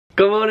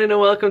Good morning and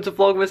welcome to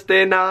vlogmas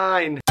day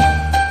 9.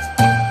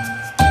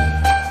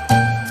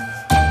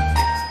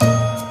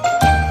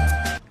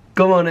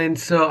 Good morning,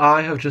 so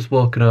I have just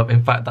woken up.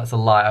 In fact, that's a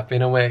lie. I've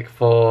been awake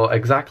for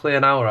exactly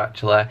an hour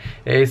actually.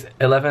 It is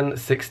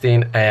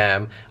 11:16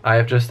 AM. I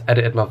have just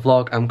edited my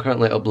vlog. I'm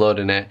currently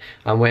uploading it.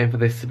 I'm waiting for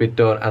this to be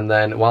done, and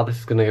then while this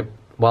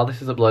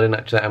is uploading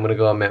actually, I'm gonna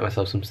go and make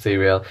myself some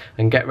cereal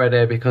and get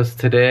ready because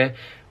today,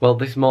 well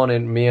this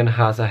morning, me and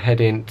Haz are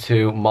heading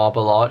to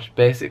Marble Arch.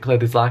 Basically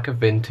there's like a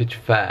vintage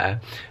fair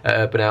at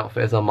Urban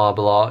Outfitters on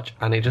Marble Arch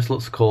and it just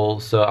looks cool,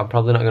 so I'm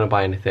probably not gonna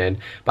buy anything,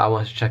 but I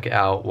want to check it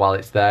out while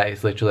it's there.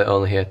 It's literally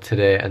only here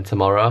today and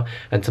tomorrow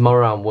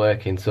I'm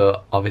working,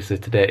 so obviously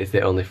today is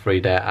the only free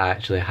day I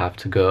actually have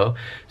to go.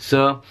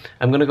 So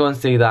I'm gonna go and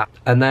see that,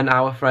 and then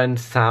our friend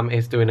Sam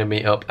is doing a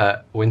meetup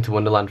at Winter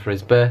Wonderland for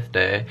his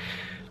birthday.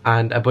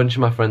 And a bunch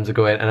of my friends are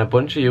going, and a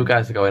bunch of you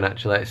guys are going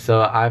actually.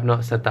 So I've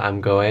not said that I'm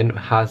going.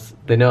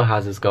 They know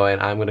Haz is going.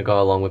 I'm gonna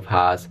go along with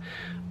Haz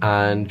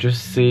and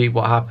just see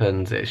what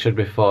happens. It should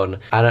be fun.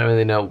 I don't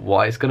really know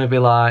what it's gonna be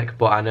like,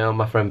 but I know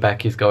my friend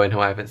Becky's going, who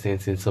I haven't seen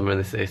since summer in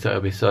the city, so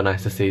it'll be so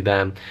nice to see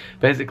them.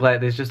 Basically,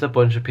 there's just a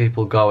bunch of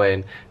people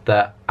going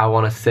that I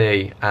want to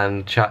see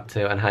and chat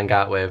to and hang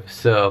out with.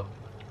 So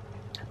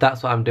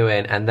that's what I'm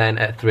doing, and then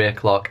at 3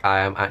 o'clock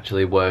I am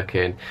actually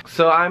working.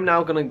 So I'm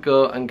now gonna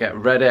go and get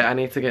ready. I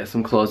need to get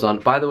some clothes on.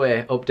 By the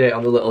way, update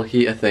on the little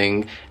heater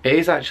thing. It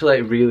is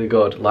actually really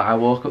good. Like, I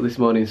woke up this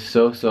morning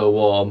so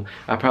warm.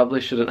 I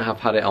probably shouldn't have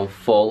had it on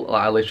full.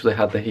 Like, I literally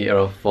had the heater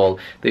on full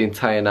the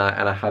entire night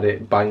and I had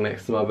it bang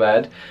next to my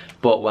bed.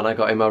 But when I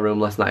got in my room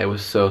last night, it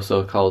was so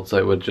cold, so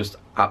it was just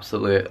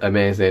absolutely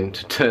amazing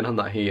to turn on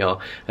that heater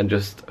and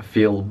just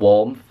feel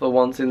warm for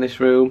once in this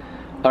room.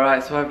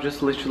 Alright, so I've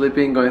just literally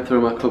been going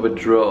through my cupboard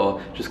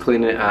drawer, just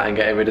cleaning it out and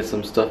getting rid of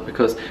some stuff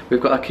because we've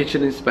got a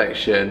kitchen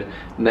inspection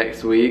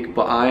next week,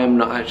 but I am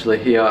not actually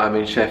here, I'm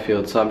in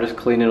Sheffield, so I'm just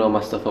cleaning all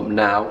my stuff up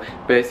now.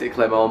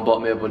 Basically, my mum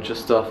bought me a bunch of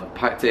stuff,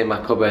 packed it in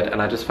my cupboard,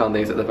 and I just found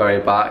these at the very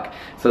back.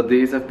 So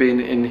these have been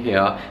in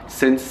here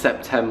since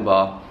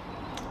September,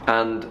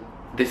 and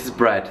this is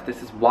bread.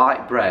 This is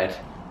white bread.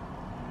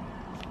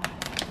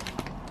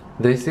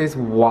 This is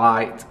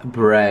white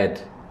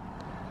bread.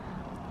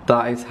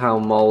 That is how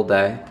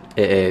mouldy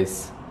it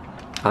is.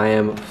 I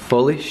am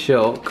fully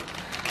shook.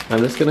 I'm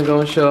just gonna go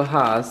and show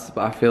Haz,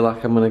 but I feel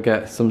like I'm gonna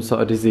get some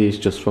sort of disease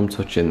just from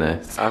touching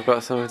this. I've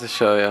got something to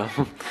show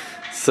you.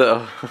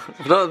 So,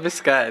 don't be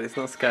scared, it's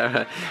not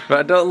scary.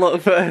 Right, don't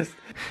look first.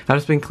 I've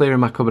just been clearing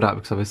my cupboard out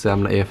because obviously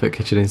I'm not here for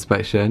kitchen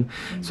inspection.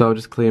 So I was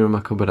just clearing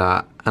my cupboard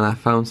out and I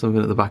found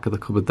something at the back of the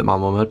cupboard that my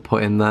mum had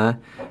put in there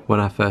when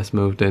I first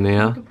moved in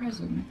here. Like a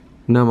present?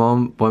 No,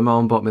 Mum, when my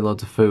mum bought me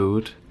loads of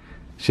food,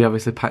 she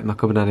obviously packed my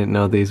cupboard and I didn't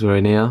know these were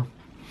in here.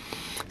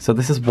 So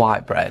this is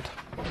white bread.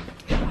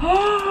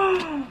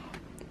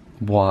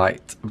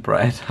 White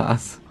bread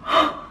has.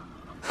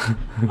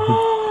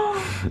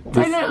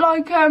 They look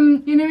like,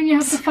 you know when you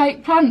have the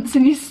fake plants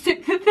and you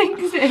stick the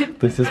things in?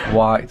 This is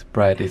white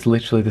bread. It's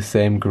literally the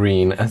same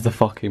green as the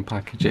fucking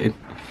packaging.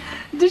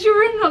 Does your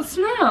room not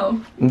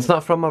smell? It's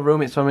not from my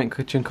room, it's from my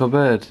kitchen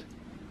cupboard.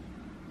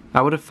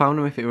 I would have found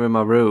them if it were in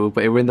my room,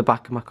 but it were in the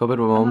back of my cupboard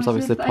where Mum's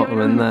obviously put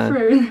them in there.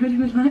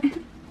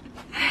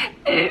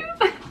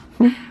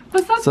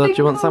 What's that So thing do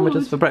you want called?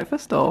 sandwiches for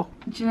breakfast or?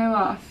 Do you know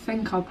what? I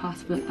think I'll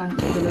pass, but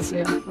thanks for the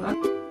lovely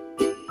offer.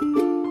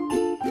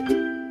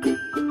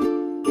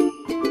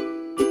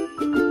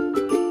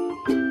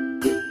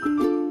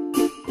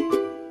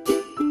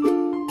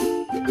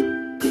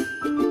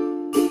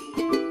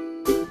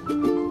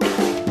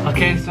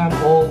 Okay, so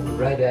I'm all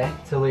ready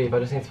to leave. I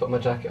just need to put my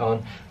jacket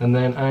on and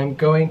then I'm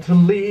going to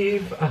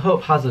leave. I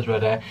hope Haz is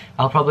ready.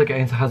 I'll probably get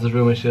into Haz's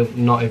room and she'll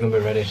not even be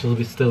ready. She'll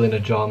be still in her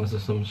pajamas or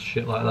some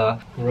shit like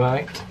that.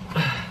 Right,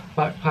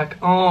 backpack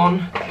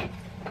on.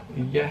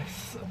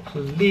 Yes,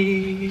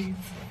 please.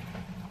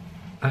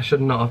 I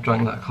should not have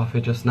drank that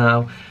coffee just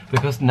now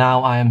because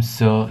now I am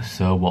so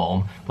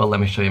warm. Well, let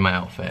me show you my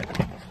outfit.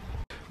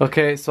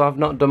 Okay, so I've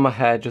not done my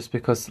hair just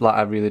because like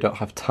I really don't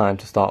have time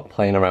to start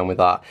playing around with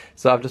that.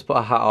 So I've just put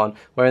a hat on,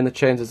 wearing the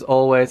chains as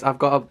always. I've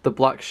got the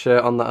black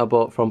shirt on that I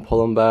bought from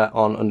Pull & Bear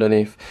on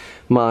underneath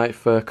my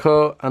fur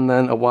coat, and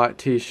then a white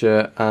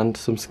t-shirt and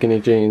some skinny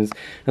jeans.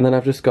 And then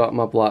I've just got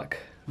my black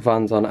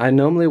Vans on. I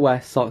normally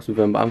wear socks with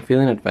them, but I'm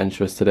feeling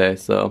adventurous today,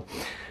 so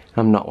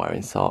I'm not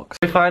wearing socks.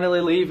 We're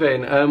finally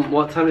leaving.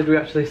 What time did we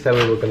actually say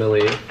we were going to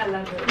leave?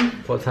 11.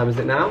 What time is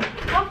it now?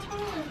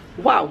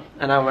 Wow,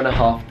 an hour and a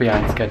half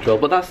behind schedule,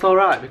 but that's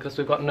alright because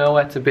we've got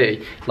nowhere to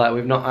be. Like,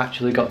 we've not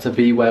actually got to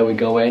be where we're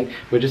going,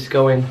 we're just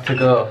going to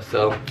go,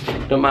 so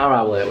don't matter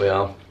how late we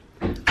are,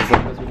 as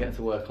long as we get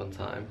to work on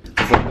time.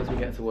 As long as we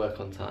get to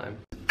work on time.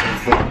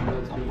 As long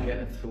as we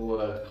get to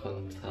work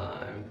on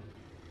time.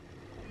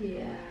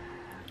 Yeah.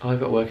 Oh, I've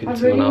got work in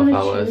 2.5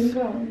 hours.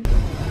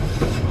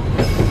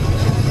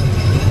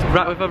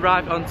 Right, we've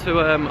arrived onto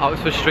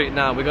Oxford Street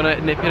now. We're gonna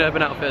nip in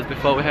Urban Outfitters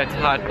before we head to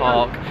Hyde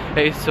Park.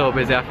 It is so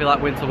busy. I feel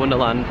like Winter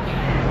Wonderland.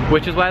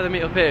 which is where the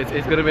meetup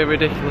is going to be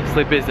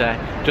ridiculously busy,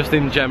 just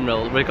in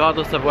general,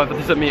 regardless of whether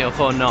there's a meetup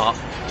or not.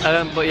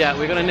 But yeah,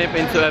 we're going to nip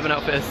into Urban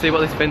Outfitters, see what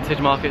this vintage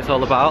market's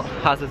all about.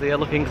 Haz is here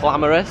looking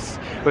glamorous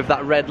with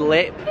that red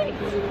lip,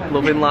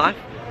 loving life.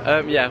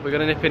 Yeah, we're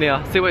going to nip in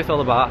here, see what it's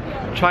all about,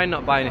 try and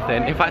not buy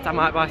anything. In fact, I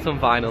might buy some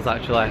vinyls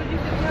actually.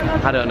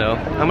 I don't know.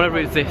 I'm going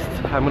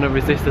to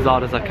resist as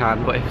hard as I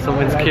can, but if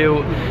something's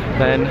cute,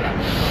 then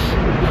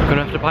I'm going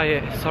to have to buy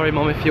it. Sorry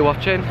Mum if you're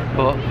watching,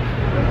 but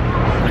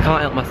I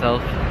can't help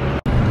myself.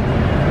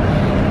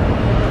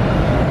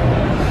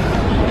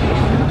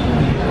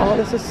 Oh,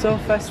 this is so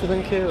festive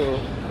and cute.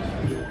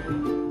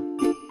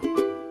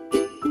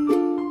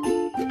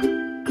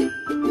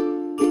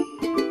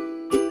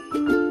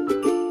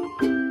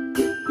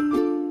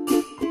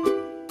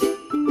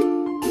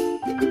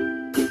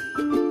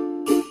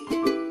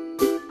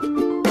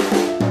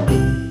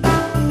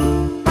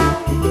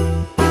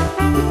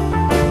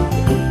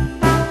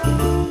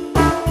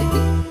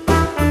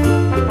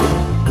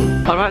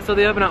 Alright, so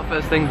the Urban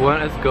Outfitters thing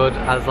weren't as good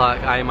as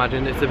like I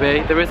imagined it to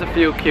be. There is a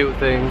few cute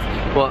things,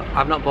 but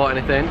I've not bought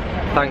anything,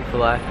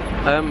 thankfully.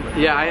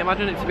 Yeah, I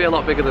imagined it to be a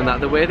lot bigger than that.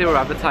 The way they were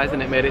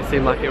advertising it made it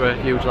seem like it were a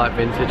huge like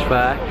vintage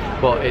fair,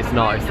 but it's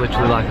not. It's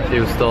literally like a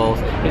few stalls.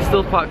 It's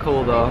still quite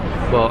cool though,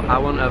 but I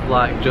wouldn't have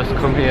like just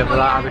come here for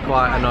that. I'd be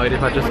quite annoyed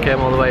if I just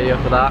came all the way here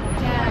for that.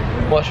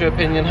 What's your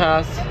opinion,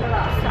 Haz?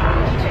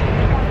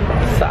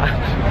 Sad.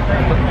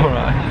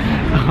 Alright.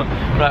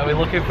 Right, we're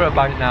looking for a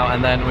bank now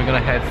and then we're gonna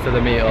head to the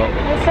meetup.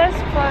 It says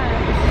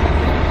closed.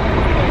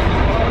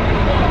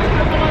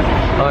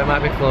 Oh, it might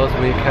be closed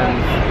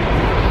weekends.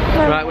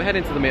 Right, we're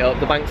heading to the meetup,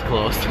 the bank's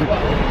closed.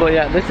 But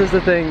yeah, this is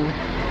the thing.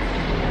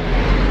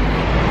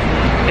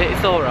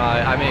 It's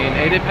alright, I mean,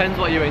 it depends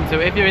what you're into.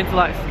 If you're into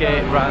like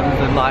skate brands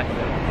and like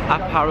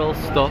apparel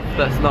stuff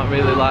that's not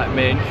really like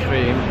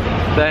mainstream,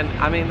 then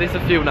I mean there's a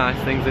few nice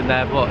things in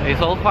there, but it's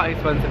all quite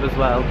expensive as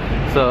well,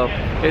 so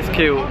it's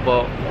cute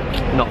but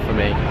not for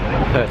me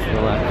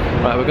personally.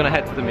 Right, we're gonna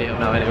head to the meetup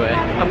now anyway.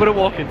 I'm gonna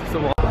walk into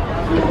some more. I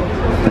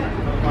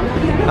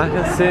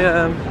can see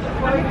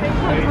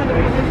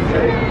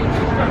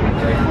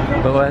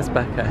but where's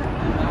Becca?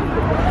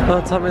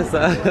 Oh, Tom is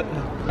there.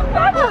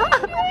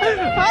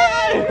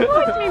 Hi!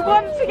 Me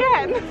once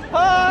again.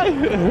 Hi! Oh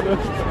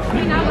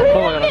my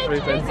god, I'm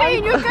freezing.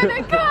 Saying you're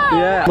gonna go.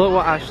 Yeah. Look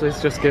what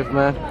Ashley's just given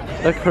me.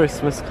 A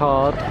Christmas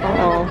card.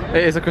 Oh.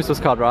 It is a Christmas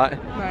card, right?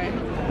 Right.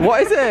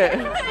 What is it?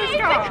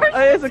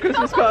 It is a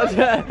Christmas card,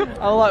 yeah.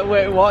 I'm like,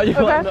 wait, what? You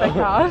like, birthday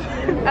card.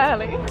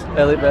 Early.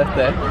 Early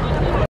birthday.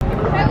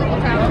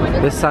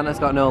 This Santa's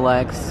got no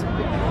legs.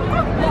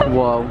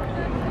 Whoa.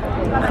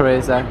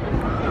 Crazy.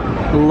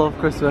 Love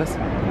Christmas.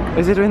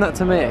 Is he doing that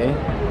to me?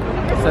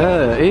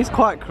 He's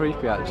quite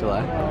creepy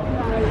actually.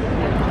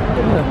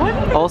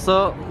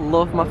 Also,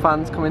 love my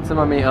fans coming to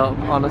my meetup.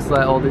 Honestly,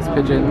 all these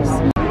pigeons.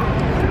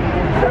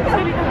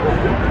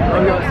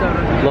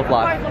 Love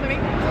life.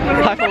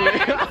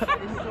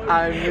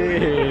 I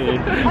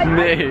mean,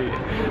 me.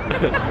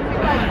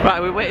 Right,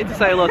 we're waiting to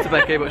say hello to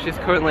Becky, but she's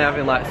currently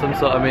having like some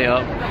sort of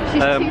meetup.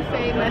 She's too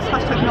famous.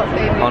 Hashtag not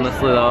famous.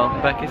 Honestly though,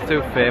 Becky's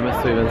too famous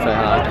to even say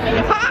hi.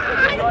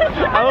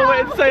 I was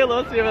waiting to say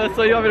hello to you,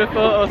 so you're having a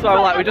photo, so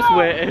I'm like, we're just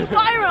waiting.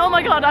 Byron, oh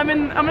my god, I'm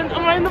in the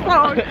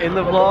vlog. In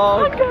the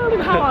vlog. Oh my god,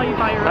 how are you,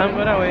 Byron? I'm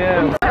good, how are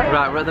you?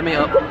 Right, we're at the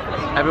meetup.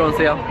 Everyone's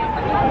here.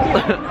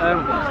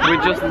 We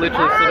just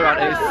literally stood around.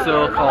 It is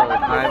so cold.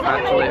 I'm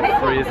actually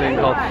freezing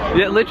cold.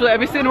 Yeah, literally,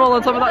 have you seen them all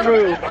on top of that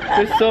roof?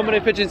 There's so many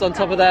pigeons on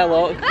top of there,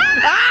 look.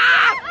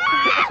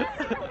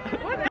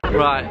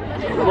 Right,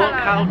 look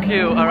how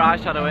cute her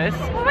eyeshadow is.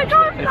 Oh my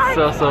god, it's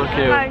so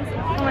cute. Thanks.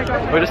 Oh my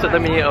god. We're just at the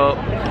meetup.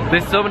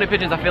 There's so many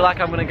pigeons, I feel like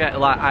I'm gonna get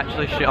like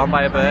actually shit on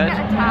by a bird.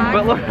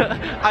 But look,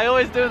 I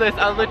always do this.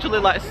 I'm literally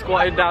like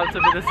squatting down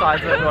to be the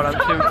size of everyone. I'm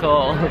too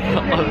tall.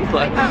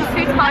 Honestly. I'm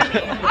too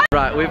tiny.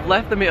 Right, we've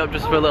left the meetup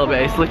just for a little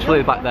bit. It's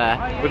literally back there.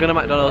 We're going to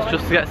McDonald's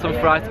just to get some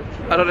fries.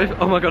 I don't know if,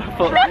 oh my god,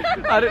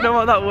 I didn't know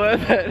what that word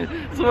meant.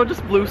 Someone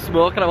just blew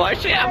smoke and I'm like,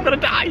 shit, I'm gonna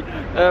die.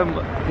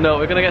 No,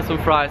 we're gonna get some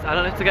fries. I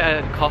don't know if to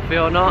get a coffee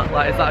or not.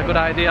 Like, is that a good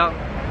idea?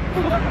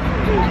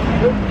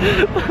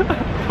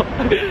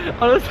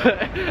 Honestly,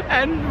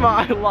 end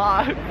my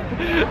life.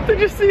 Did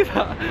you see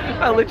that?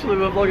 I literally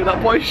was vlogging,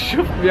 that boy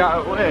shoved me out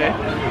of the way.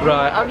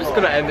 Right, I'm just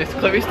gonna end this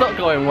clip. It's not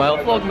going well.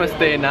 Vlogmas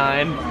day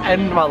 9.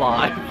 End my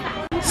life.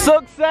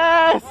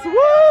 Success! Woo!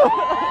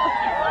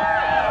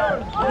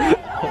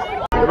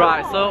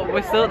 Right, so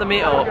we're still at the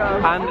meetup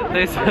and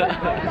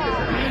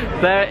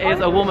there is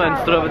a woman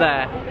stood over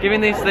there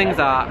giving these things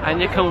out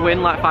and you can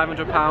win like £500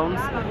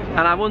 and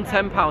I won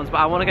 £10 but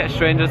I want to get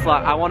strangers,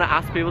 like I want to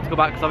ask people to go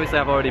back because obviously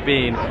I've already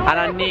been and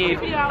I need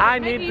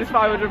this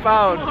 £500.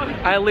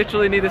 I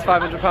literally need this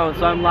 £500,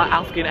 so I'm like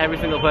asking every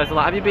single person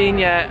like, have you been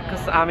yet?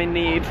 Because I'm in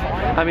need.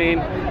 I mean,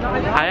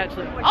 I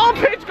actually, oh,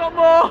 Paige got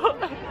more!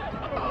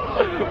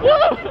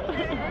 Woo!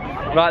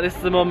 Right, this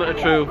is the moment of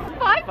truth.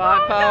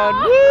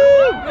 £5!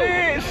 Woo!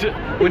 Bitch!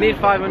 We need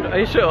 500. Are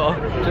you sure?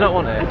 Do you not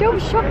want it? I don't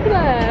shop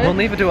there. Well,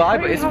 neither do I,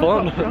 but it's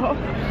fun.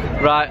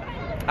 Right,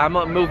 I'm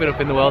not moving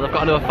up in the world. I've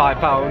got another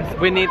 £5.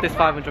 We need this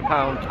 £500.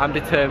 I'm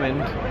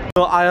determined.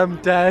 So I am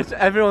dead.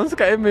 Everyone's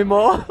getting me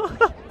more.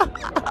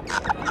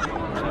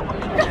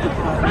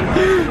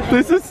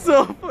 This is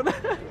so funny.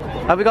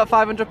 Have we got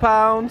 £500?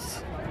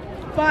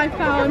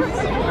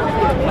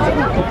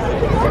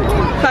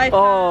 £5.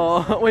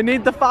 Oh, we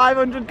need the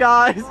 500,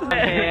 guys.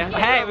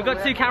 Hey, we've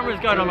got 2 cameras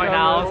going on right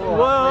now.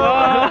 Whoa.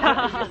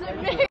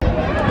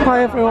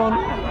 Hi everyone.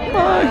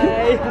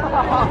 Hi.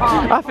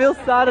 I feel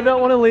sad, I don't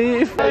want to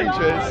leave.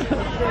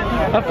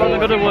 I've got to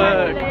go to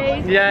work.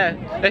 Yeah,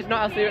 if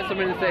not, I'll see you at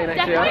Summer in the City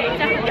next year.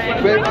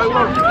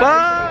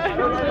 Bye!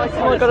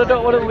 Oh my god, I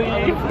don't want to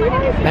leave.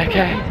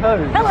 Okay.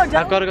 Hello, I've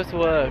got to go to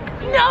work.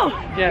 No!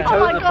 Yeah. Oh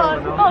my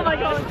god, oh my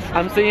god.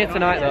 I'm seeing you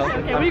tonight though.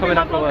 I'm coming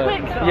after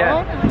work.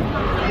 Yeah.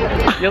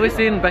 You'll be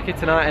seeing Becky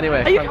tonight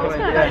anyway. Are you coming?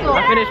 Yeah.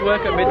 I finish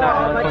work at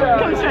midnight and I'm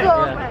coming.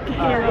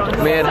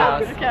 Yeah. Me and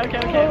Haz.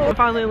 Okay. I'm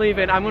finally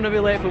leaving. I'm going to be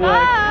late for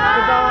work.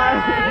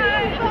 Goodbye.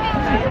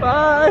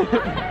 Bye.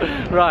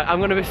 Right, I'm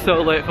going to be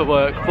so late for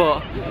work,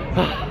 but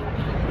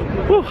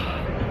whew,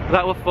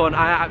 that was fun.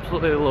 I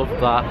absolutely loved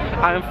that.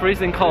 I am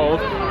freezing cold.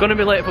 Going to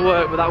be late for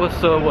work, but that was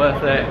so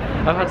worth it.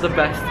 I've had the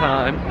best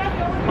time.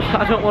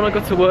 I don't want to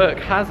go to work.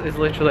 Haz is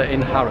literally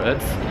in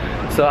Harrods,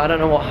 so I don't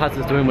know what Haz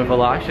is doing with her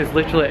life. She's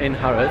literally in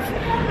Harrods.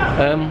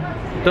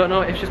 Don't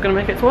know if she's going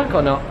to make it to work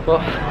or not,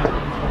 but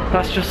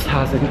that's just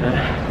Haz, isn't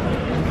it?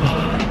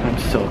 I'm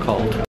so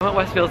cold. I'm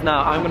at Westfields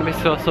now. I'm going to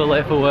be so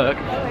late for work,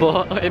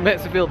 but it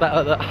makes me feel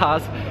better that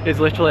Haz is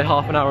literally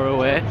half an hour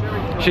away.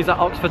 She's at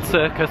Oxford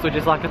Circus, which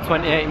is like a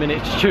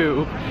 28-minute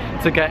tube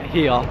to get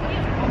here.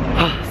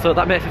 So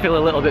that makes me feel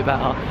a little bit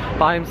better,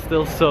 but I'm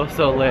still so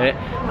late.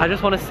 I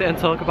just want to sit and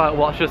talk about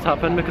what just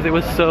happened because it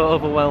was so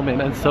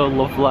overwhelming and so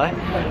lovely,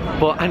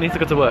 but I need to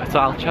go to work, so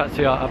I'll chat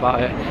to you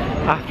about it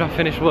after I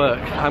finish work.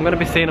 I'm going to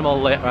be seeing them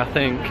all later, I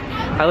think.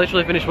 I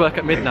literally finish work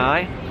at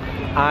midnight.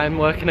 I'm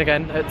working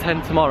again at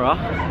 10 tomorrow,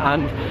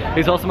 and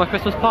it's also my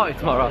Christmas party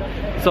tomorrow,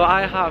 so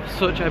I have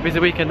such a busy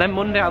weekend. Then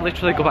Monday I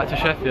literally go back to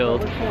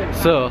Sheffield,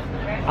 so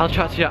I'll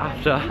chat to you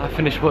after I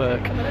finish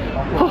work.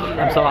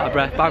 I'm so out of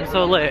breath, but I'm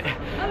so late.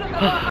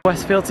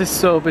 Westfields is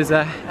so busy,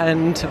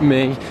 and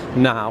me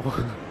now.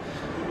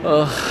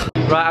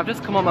 Right, I've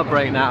just come on my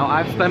break now.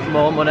 I've spent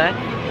more money.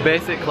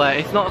 Basically,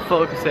 it's not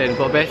focusing,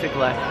 but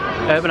basically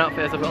Urban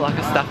Outfitters have got like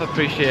a staff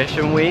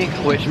appreciation week,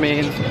 which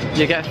means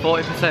you get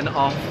 40%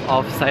 off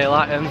of sale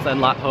items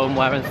and like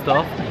homeware and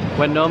stuff,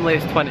 when normally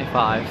it's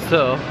 25.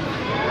 So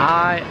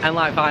and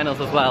like vinyls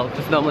as well,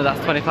 because normally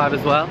that's 25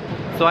 as well.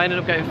 So I ended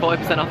up getting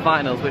 40% off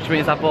vinyls, which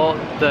means I bought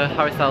the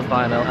Harry Styles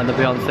vinyl and the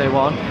Beyonce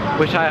one,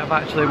 which I have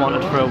actually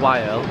wanted for a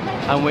while,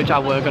 and which I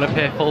were going to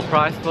pay full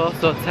price for.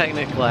 So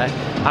technically,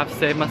 I've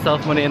saved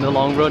myself money in the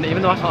long run,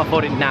 even though I can't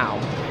afford it now.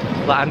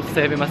 Like, I'm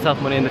saving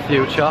myself money in the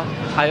future.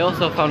 I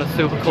also found a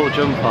super cool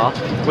jumper,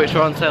 which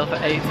were on sale for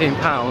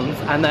 £18,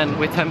 and then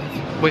with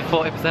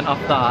 40% off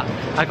that,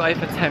 I got it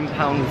for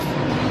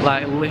 £10,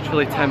 like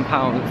literally £10,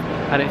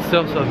 and it's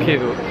so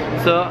cute.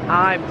 So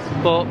I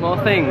bought more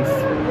things,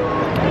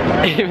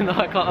 even though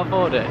I can't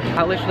afford it.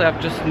 I literally have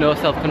just no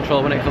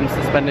self-control when it comes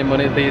to spending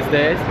money these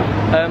days.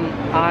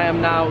 I am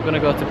now going to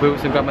go to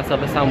Boots and grab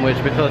myself a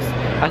sandwich because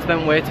I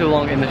spent way too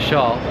long in the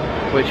shop,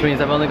 which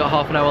means I've only got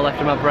half an hour left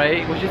in my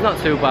break, which is not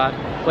too bad,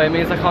 but it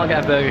means I can't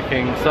get a Burger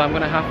King, so I'm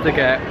going to have to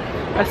get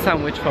a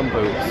sandwich from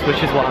Boots, which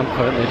is what I'm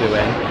currently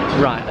doing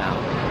right now.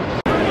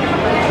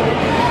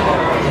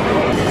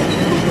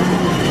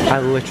 I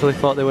literally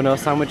thought there were no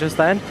sandwiches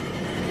then.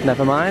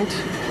 Never mind.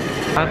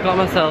 I've got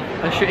myself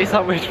a shitty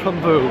sandwich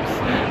from Boots,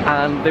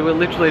 and there were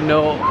literally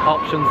no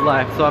options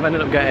left, so I've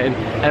ended up getting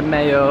a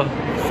mayo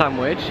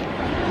sandwich,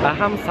 a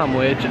ham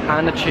sandwich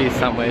and a cheese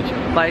sandwich.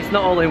 Like, it's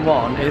not all in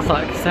one, it's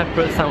like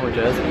separate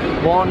sandwiches.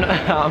 One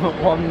ham,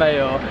 one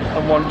mayo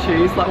and one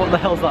cheese. Like, what the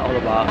hell's that all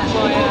about?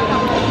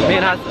 Me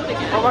and Haz,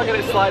 oh my god,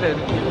 it's sliding.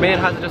 Me and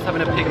Haz are just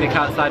having a picnic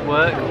outside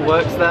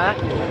works there.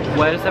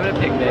 We're just having a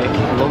picnic,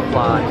 love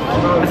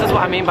life. This is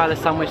what I mean by the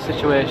sandwich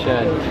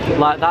situation.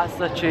 Like, that's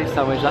the cheese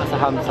sandwich, that's a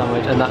ham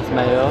sandwich, and that's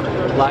mayo.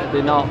 Like,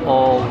 they're not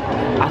all,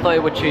 I thought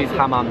it would cheese,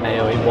 ham and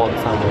mayo in one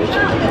sandwich.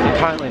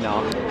 Apparently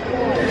not.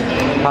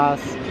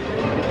 Haz.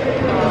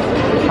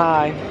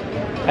 Hi.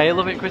 Are you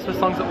loving Christmas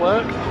songs at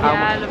work?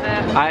 Yeah, I love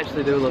it. I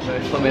actually do love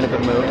it. It's put me in a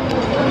good mood.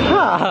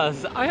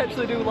 Haz, I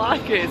actually do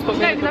like it. It's put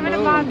me in a good mood. I'm in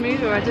a bad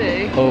mood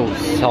already. Oh,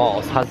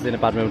 sauce. Haz is in a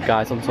bad mood,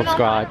 guys.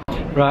 Unsubscribe.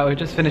 Right, we've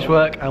just finished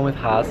work. I'm with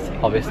Haz,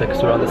 obviously,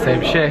 because we're on the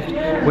same shift.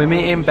 We're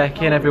meeting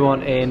Becky and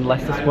everyone in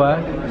Leicester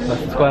Square.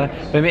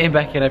 We're meeting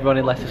Becky and everyone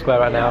in Leicester Square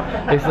right now.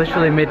 It's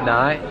literally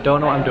midnight.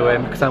 Don't know what I'm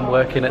doing because I'm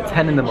working at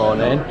 10 in the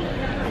morning.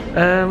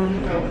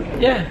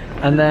 Yeah,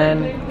 and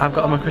then I've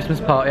got my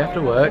Christmas party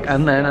after work,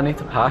 and then I need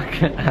to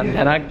pack, and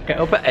then I get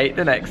up at 8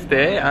 the next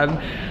day, and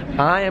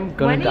I am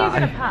gonna die. When are you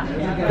gonna pack?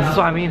 This is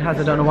what I mean, Haz.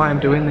 I don't know why I'm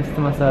doing this to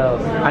myself.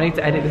 I need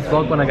to edit this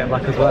vlog when I get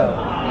back as well,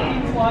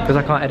 because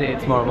I can't edit it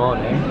tomorrow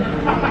morning.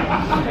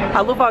 I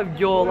love how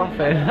you're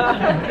laughing.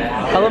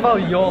 I love how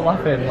you're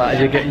laughing.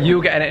 Like,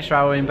 you get an extra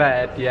hour in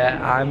bed.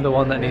 Yeah, I'm the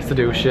one that needs to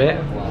do shit.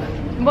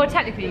 Well,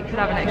 technically you could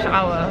have an extra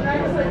hour.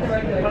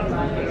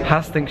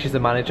 Has thinks she's the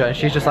manager and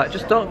she's just like,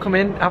 just don't come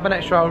in, have an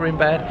extra hour in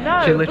bed.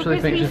 No, she literally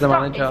thinks she's the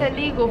manager. It's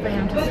illegal for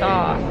him to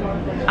start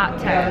at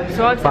 10.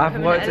 So I've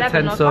worked at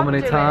 10 so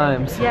many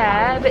times.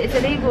 Yeah, but it's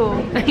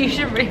illegal. You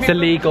should really. It's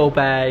illegal,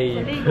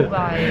 babe. It's illegal,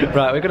 babe.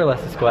 Right, we're going to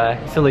Leicester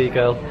Square. It's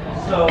illegal.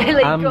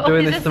 I'm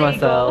doing this to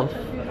myself.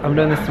 I'm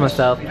doing this to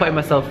myself, putting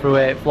myself through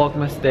it.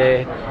 Vlogmas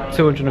day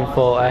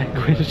 240.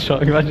 Going to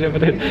shock, imagine if I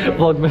did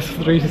Vlogmas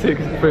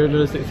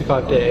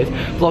 365 days.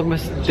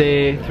 Vlogmas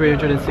day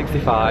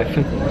 365.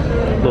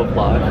 Love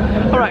life.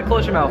 Alright,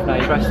 close your mouth now,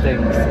 your breath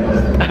stinks.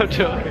 I'm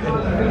joking.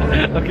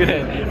 I'm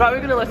kidding. Right, we're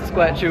going to Leicester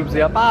Square Tubes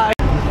here. Bye.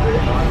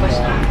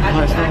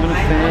 Oh, it's not going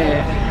to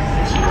fit.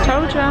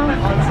 Told you.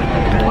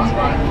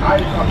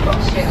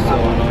 So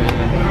annoying.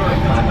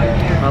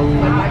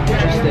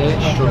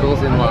 Just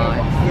struggles in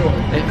life.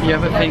 If you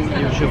ever think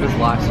YouTubers'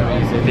 lives are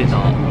easy, they're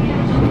not.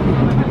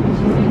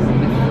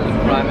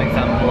 Prime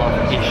example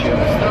of issues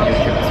that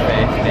YouTubers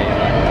face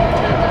daily.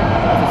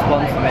 To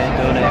sponsor me,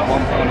 donate £1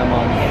 a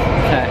month,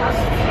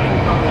 text,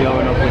 you're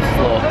an ugly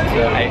slut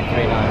to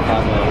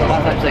 83950.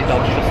 That's actually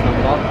Dog's trust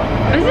number.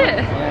 Is it?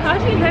 How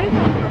do you know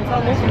that? I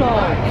love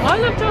dogs. I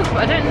love dogs, but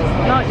I don't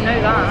like know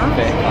that.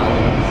 Fake fan.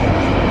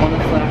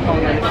 Honestly, I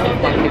can't get it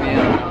back in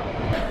here.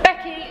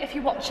 Becky, if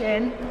you're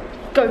watching,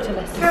 go to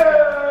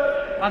Leicester.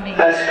 I mean,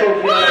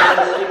 School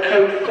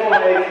code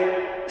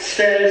 5,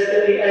 stairs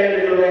at the end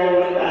of the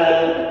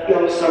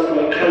long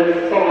subway. Code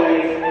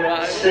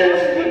 5,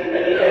 stairs at the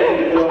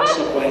end of the long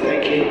subway.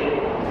 Thank you.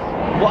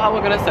 What I'm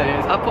gonna say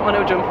is, I put my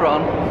new jumper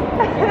on.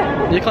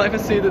 You can't even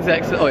see the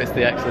X's. Oh, it's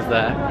the X's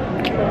there.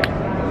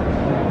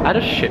 I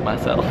just shit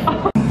myself.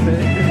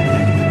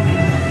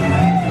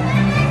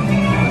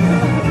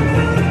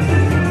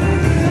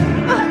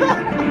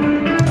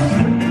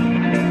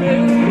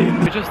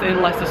 We're just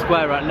in Leicester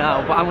Square right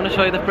now, but I'm going to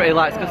show you the pretty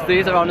lights because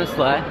these are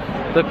honestly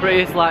the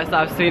prettiest lights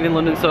that I've seen in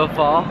London so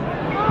far.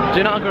 Do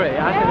you not agree?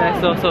 I think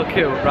they're so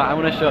cute. Right, I'm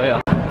going to show you.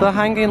 The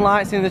hanging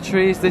lights in the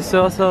trees, they're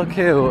so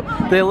cute.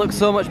 They look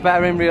so much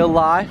better in real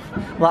life.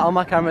 Like on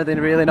my camera, they're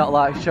really not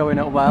like showing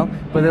up well,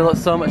 but they look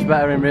so much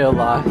better in real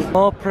life.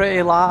 More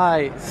pretty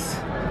lights.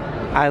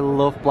 I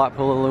love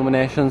Blackpool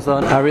illuminations though.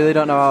 I really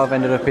don't know how I've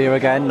ended up here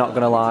again, not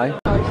gonna lie. You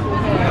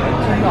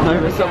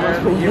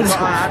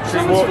can't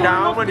actually walk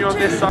down when you're on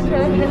this side.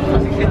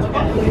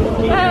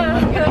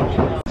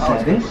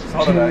 Service to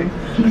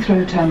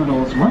Heathrow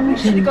Terminals 1,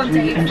 2,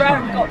 3 and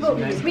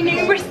 5. we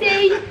knew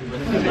Rusty.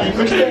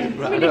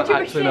 Right, I don't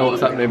actually know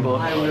what's happening, but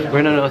we're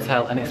in an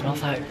hotel and it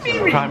smells like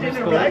primary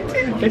school.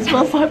 It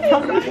smells like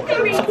primary school.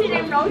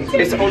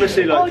 It's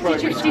honestly like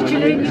primary school. Did you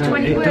learn your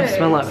 20 It words? does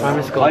smell like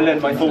primary school. I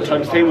learned my 4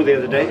 times table the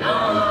other day.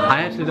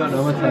 I actually don't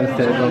know my times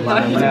table, but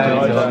I'm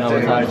don't know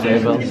my times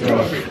table.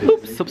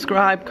 Oops,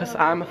 subscribe because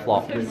I'm a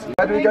flop.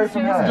 Where do we go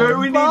from here? Do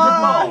we need the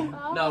ball?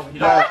 No, you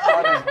don't.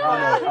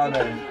 I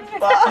know.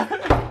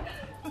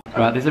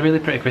 Right, there's a really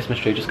pretty Christmas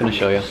tree, just gonna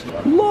show you.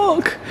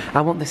 Look!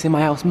 I want this in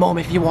my house. Mum,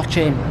 if you're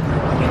watching.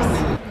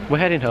 Yes. We're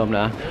heading home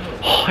now.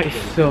 Oh, it's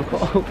so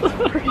cold.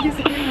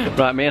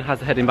 Right, me and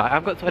Haz are heading back.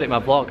 I've got to edit my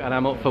vlog and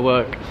I'm up for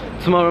work.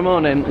 Tomorrow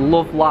morning,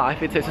 love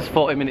life. It takes us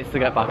 40 minutes to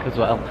get back as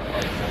well.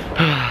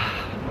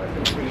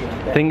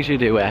 Things you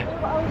do, eh?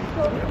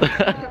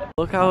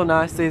 Look how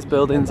nice these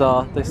buildings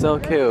are. They're so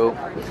cute.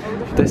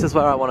 This is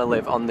where I want to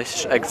live, on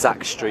this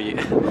exact street.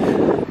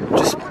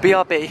 Just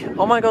BRB.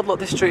 Oh my god, look,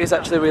 this street is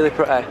actually really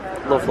pretty.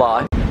 Love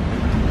life.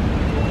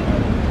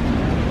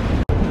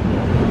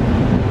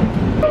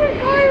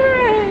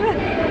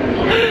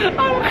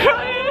 I'm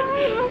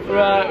crying!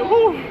 Right,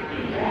 whew.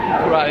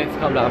 Right, I need to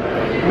calm down.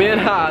 Me and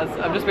Haz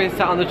have just been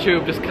sat on the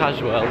tube, just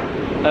casual.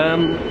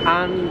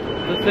 And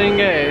the thing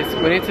is,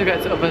 we need to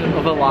get to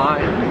other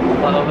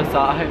line, like other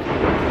side.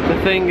 The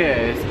thing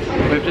is,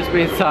 we've just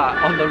been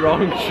sat on the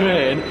wrong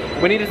train.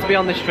 We needed to be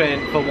on this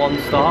train for one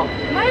stop.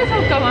 Might as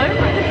well go home.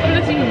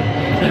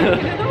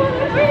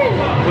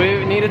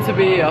 We needed to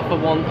be here for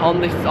on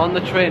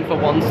the train for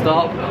one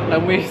stop,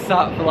 and we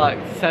sat for like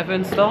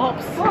 7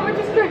 stops.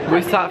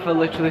 We sat for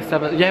literally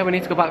 7. Yeah, we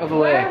need to go back the other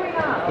way.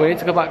 We need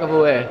to go back the other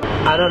way.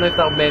 I don't know if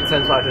that made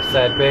sense what I just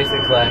said.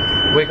 Basically,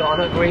 we got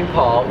on at Green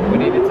Park. We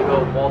needed to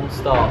go one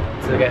stop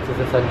to get to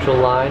the central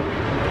line.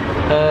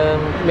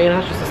 Me and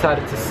Ash just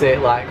decided to sit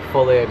like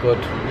fully a good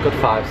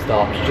 5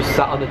 stops. Just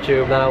sat on the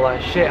tube. Then I was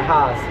like, shit,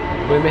 Haz,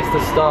 we missed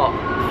a stop.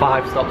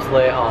 5 stops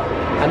later,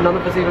 and none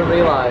of us even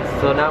realised.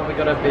 So now we're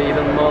gonna be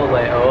even more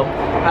late home,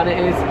 and it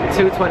is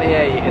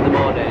 2:28 in the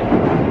morning.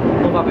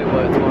 Love having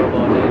work tomorrow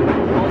morning.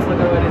 Also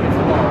gonna edit this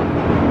vlog.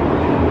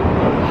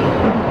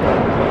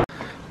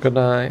 Good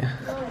night.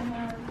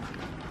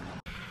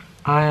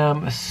 I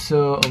am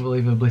so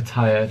unbelievably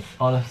tired,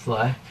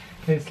 honestly.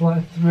 It's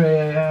like 3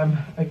 AM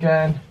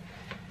again.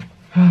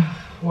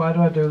 Why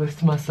do I do this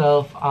to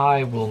myself?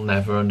 I will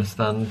never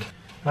understand.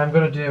 I'm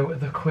gonna do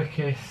the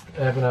quickest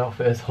Urban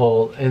Outfitters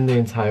haul in the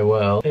entire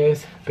world. It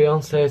is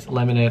Beyonce's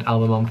Lemonade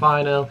album on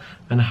vinyl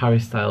and Harry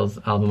Styles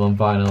album on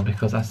vinyl,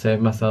 because I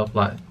saved myself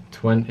like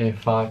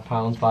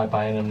 £25 by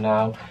buying them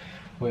now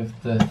with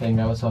the thing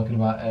I was talking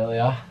about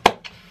earlier.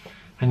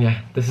 And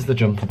yeah, this is the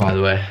jumper, by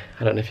the way.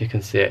 I don't know if you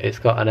can see it. It's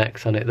got an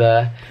X on it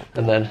there,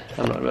 and then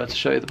I'm not able to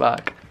show you the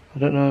back. I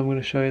don't know, I'm going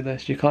to show you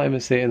this. You can't even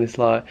see it in this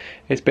light.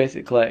 It's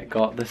basically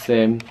got the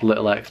same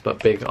little X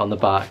but big on the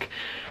back.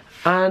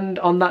 And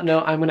on that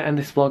note, I'm going to end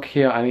this vlog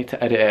here. I need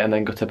to edit it and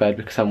then go to bed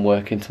because I'm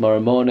working tomorrow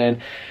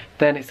morning.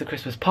 Then it's the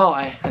Christmas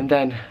party, and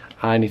then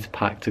I need to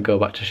pack to go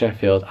back to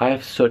Sheffield. I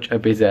have such a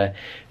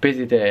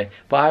busy day,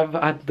 but I've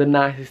had the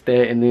nicest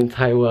day in the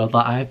entire world.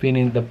 Like, I've been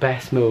in the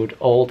best mood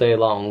all day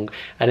long,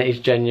 and it is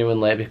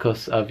genuinely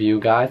because of you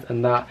guys,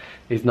 and that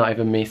is not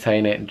even me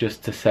saying it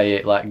just to say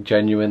it, like,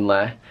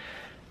 genuinely.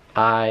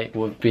 I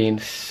have been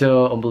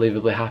so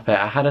unbelievably happy.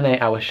 I had an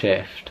 8-hour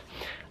shift,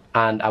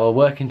 and I was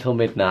working till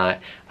midnight,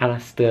 and I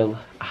still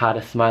had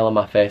a smile on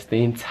my face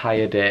the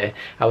entire day.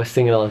 I was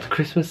singing all those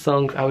Christmas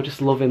songs. I was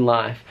just loving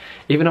life.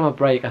 Even on my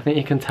break, I think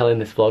you can tell in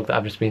this vlog that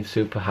I've just been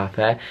super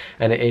happy,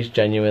 and it is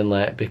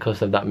genuinely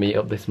because of that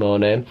meetup this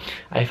morning.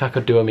 If I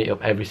could do a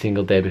meetup every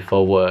single day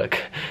before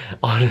work,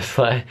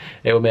 honestly,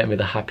 it would make me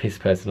the happiest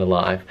person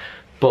alive.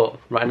 But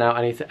right now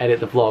I need to edit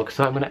the vlog,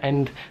 so I'm going to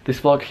end this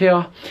vlog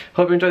here.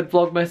 Hope you enjoyed the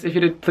vlogmas. If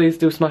you did, please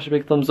do smash a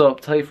big thumbs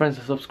up. Tell your friends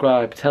to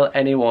subscribe. Tell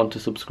anyone to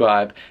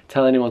subscribe.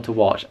 Tell anyone to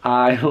watch.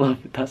 I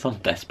love it. That sounds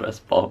desperate as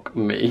fuck,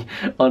 me.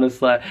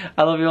 Honestly,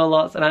 I love you all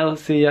lots, and I will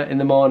see you in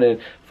the morning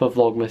for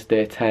vlogmas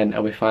day 10.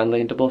 Are we finally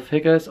in double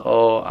figures,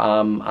 or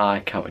am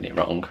I counting it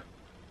wrong?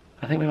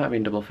 I think we might be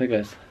in double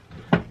figures.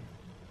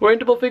 We're in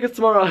double figures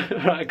tomorrow.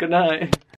 Right, good night.